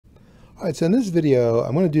All right, so in this video,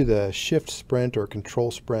 I'm going to do the shift sprint or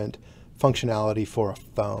control sprint functionality for a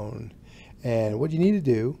phone. And what you need to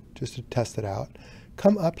do, just to test it out,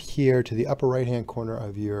 come up here to the upper right-hand corner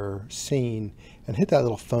of your scene and hit that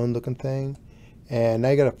little phone looking thing. And now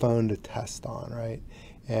you got a phone to test on, right?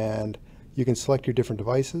 And you can select your different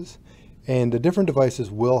devices. And the different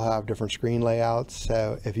devices will have different screen layouts.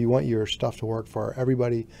 So if you want your stuff to work for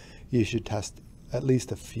everybody, you should test at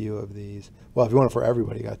least a few of these. Well, if you want it for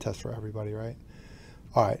everybody, you got to test for everybody, right?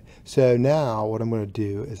 All right, so now what I'm going to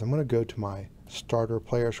do is I'm going to go to my starter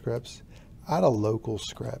player scripts, add a local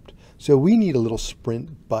script. So we need a little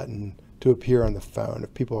sprint button to appear on the phone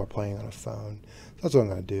if people are playing on a phone. So that's what I'm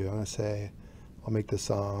going to do. I'm going to say, I'll make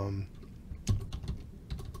this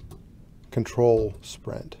control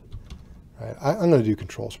sprint. Right? I'm going to do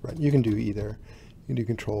control sprint. You can do either. You can do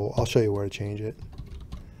control. I'll show you where to change it.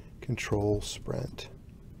 Control sprint.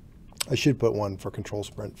 I should put one for control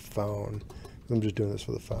sprint phone. I'm just doing this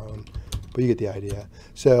for the phone, but you get the idea.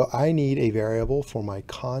 So I need a variable for my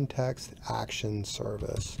context action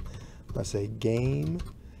service. I say game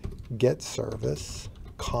get service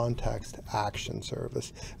context action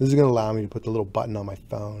service. This is going to allow me to put the little button on my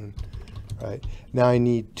phone. Right now, I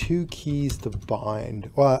need two keys to bind.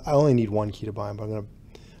 Well, I only need one key to bind, but I'm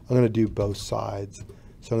going to do both sides.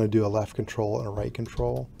 So I'm going to do a left control and a right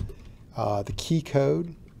control. The key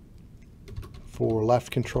code for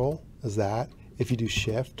left control is that. If you do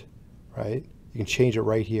shift, right, you can change it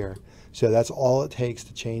right here. So that's all it takes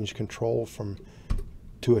to change control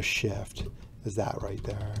to a shift is that right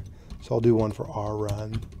there. So I'll do one for R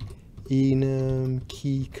run, enum,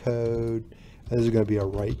 key code. And this is going to be a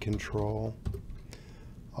right control.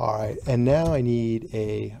 All right, and now I need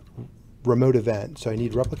a remote event. So I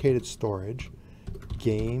need replicated storage,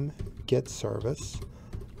 game get service,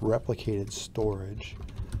 replicated storage.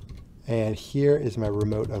 And here is my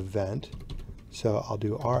remote event. So I'll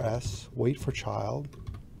do rs, wait for child.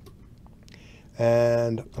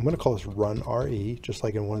 And I'm going to call this run re, just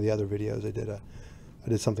like in one of the other videos I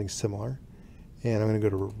did something similar. And I'm going to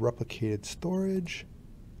go to replicated storage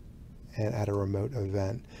and add a remote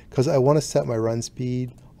event because I want to set my run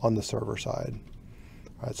speed on the server side.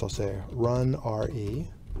 All right, so I'll say run re.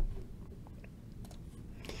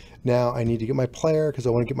 Now I need to get my player because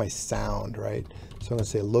I want to get my sound, right? So I'm going to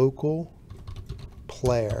say local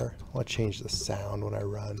player. I want to change the sound when I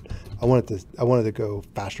run. I want it to go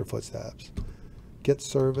faster footsteps. Get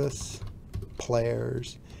service,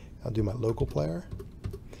 players. I'll do my local player.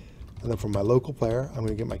 And then from my local player, I'm going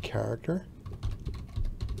to get my character.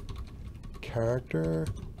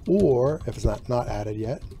 Or if it's not added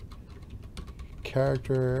yet,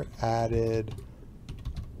 character added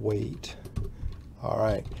weight. All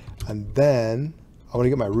right. And then I want to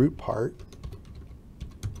get my root part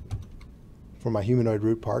for my humanoid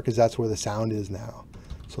root part because that's where the sound is now.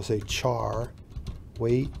 So I'll say char,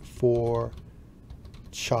 wait for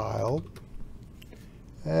child.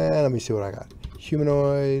 And let me see what I got.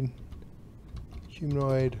 Humanoid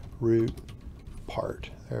root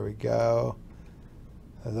part. There we go.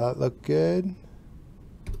 Does that look good?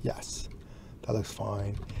 Yes, that looks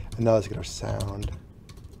fine. And now let's get our sound.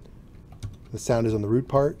 The sound is on the root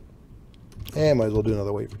part. And might as well do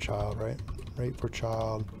another wait for child, right? Wait for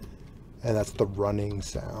child. And that's the running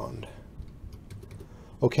sound.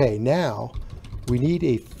 Okay, now we need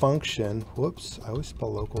a function. Whoops, I always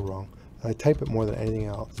spell local wrong. I type it more than anything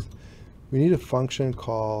else. We need a function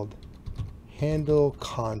called handle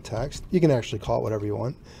context. You can actually call it whatever you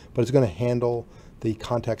want, but it's going to handle the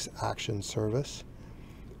context action service.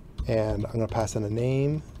 And I'm going to pass in a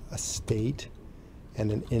name, a state,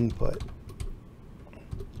 and an input.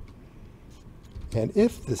 And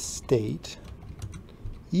if the state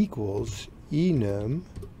equals enum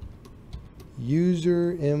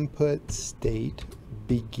user input state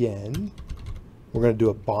begin, we're going to do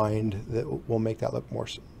a bind that will make that look more,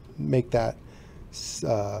 make that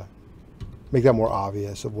more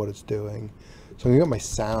obvious of what it's doing. So I'm going to get my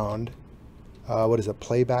sound. What is it?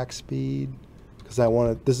 Playback speed, because I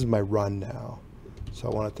want it. This is my run now, so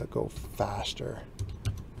I want it to go faster.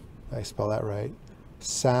 Did I spell that right?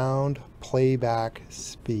 Sound playback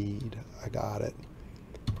speed. I got it.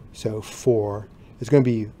 So 4. It's going to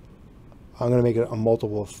be. I'm going to make it a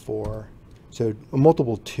multiple of 4. So a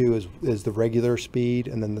multiple of 2 is the regular speed,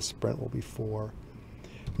 and then the sprint will be 4.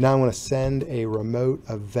 Now I'm going to send a remote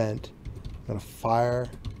event. I'm going to fire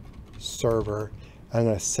server. I'm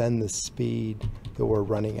going to send the speed that we're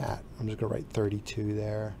running at. I'm just going to write 32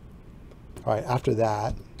 there. All right, after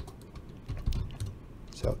that,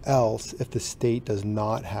 so else, if the state does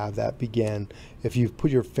not have that begin, if you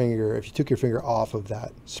took your finger off of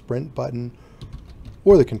that sprint button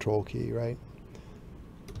or the control key, right?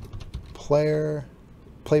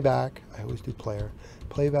 Playback, I always do player.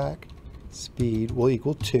 Playback speed will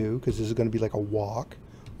equal 2, because this is going to be like a walk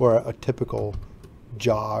or a typical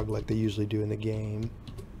jog like they usually do in the game.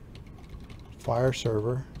 Fire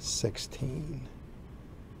server 16.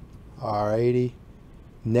 Alrighty.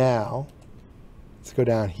 Now let's go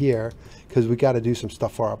down here, because we got to do some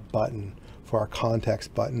stuff for our button, for our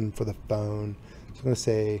context button for the phone. So I'm going to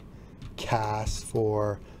say cast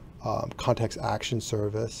for context action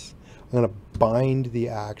service. I'm going to bind the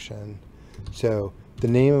action. So the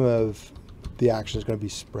name of the action is going to be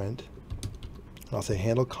sprint. I'll say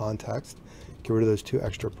handle context. Get rid of those 2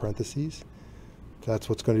 extra parentheses. That's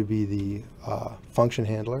what's going to be the function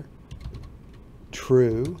handler.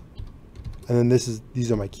 True. And then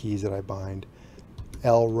these are my keys that I bind.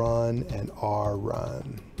 L run and R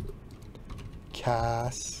run.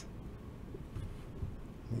 Cast.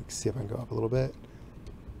 Let me see if I can go up a little bit.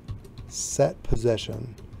 Set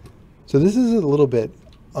position. So this is a little bit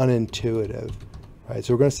unintuitive, right?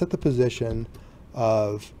 So we're going to set the position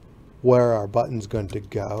of where our button's going to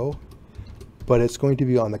go, but it's going to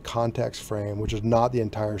be on the context frame, which is not the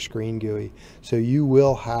entire screen GUI. So you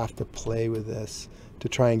will have to play with this to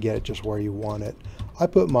try and get it just where you want it. I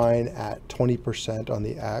put mine at 20% on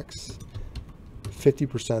the X,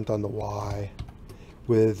 50% on the Y,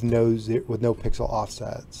 with no pixel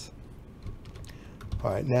offsets.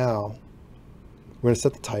 All right, now we're going to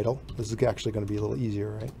set the title. This is actually going to be a little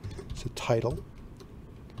easier, right? So title,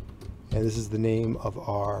 and this is the name of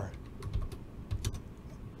our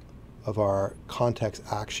context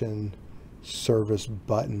action service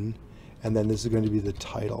button, and then this is going to be the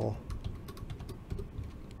title.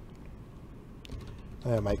 I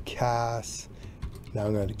have my cast. Now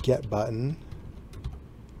I'm going to get button,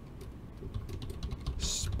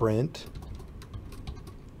 sprint.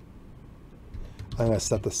 I'm going to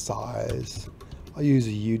set the size. I'll use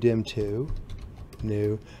a UDIM2,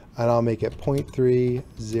 new, and I'll make it 0.3,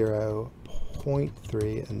 0,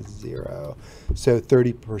 0.3, and 0. So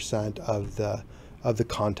 30% of the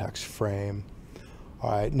context frame.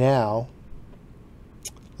 All right, now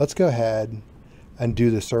let's go ahead and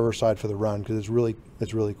do the server side for the run, because it's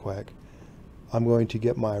really quick. I'm going to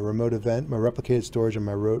get my remote event, my replicated storage, and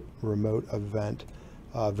my remote event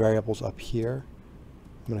variables up here.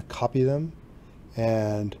 I'm going to copy them,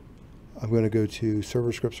 and I'm going to go to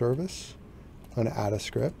server script service. I'm going to add a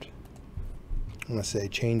script. I'm going to say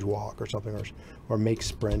change walk or something, or make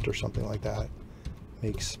sprint or something like that.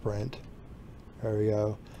 Make sprint. There we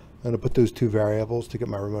go. I'm going to put those 2 variables to get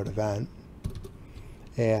my remote event.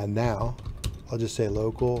 And now I'll just say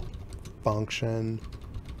local function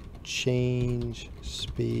change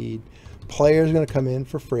speed. Player is going to come in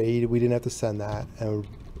for free. We didn't have to send that, and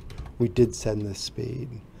we did send this speed.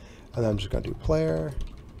 And then I'm just going to do player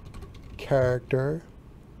character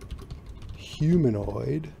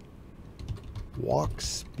humanoid walk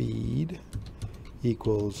speed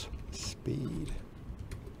equals speed.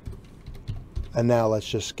 And now let's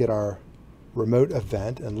just get our remote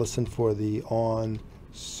event and listen for the on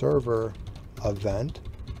server event,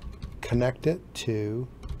 connect it to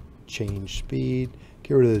change speed,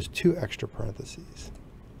 get rid of those 2 extra parentheses.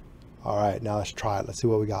 All right, now let's try it. Let's see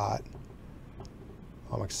what we got.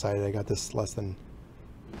 I'm excited. I got this less than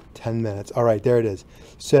 10 minutes. All right, there it is.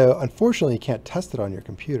 So unfortunately, you can't test it on your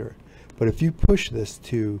computer, but if you push this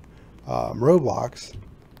to Roblox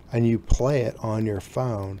and you play it on your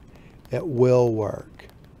phone, it will work,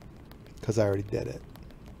 because I already did it.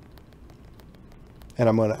 And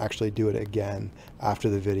I'm going to actually do it again after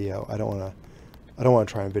the video. I don't want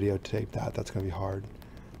to try and videotape that. That's going to be hard.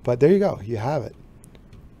 But there you go. You have it.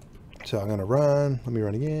 So I'm going to run. Let me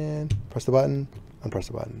run again. Press the button. Unpress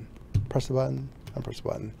the button. Press the button. Unpress the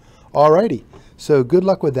button. Alrighty. So good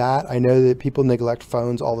luck with that. I know that people neglect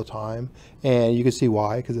phones all the time, and you can see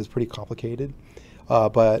why, because it's pretty complicated.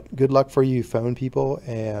 But good luck for you phone people,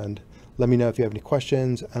 and let me know if you have any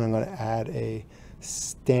questions. And I'm going to add a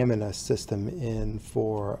stamina system in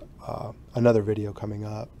for another video coming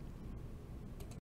up.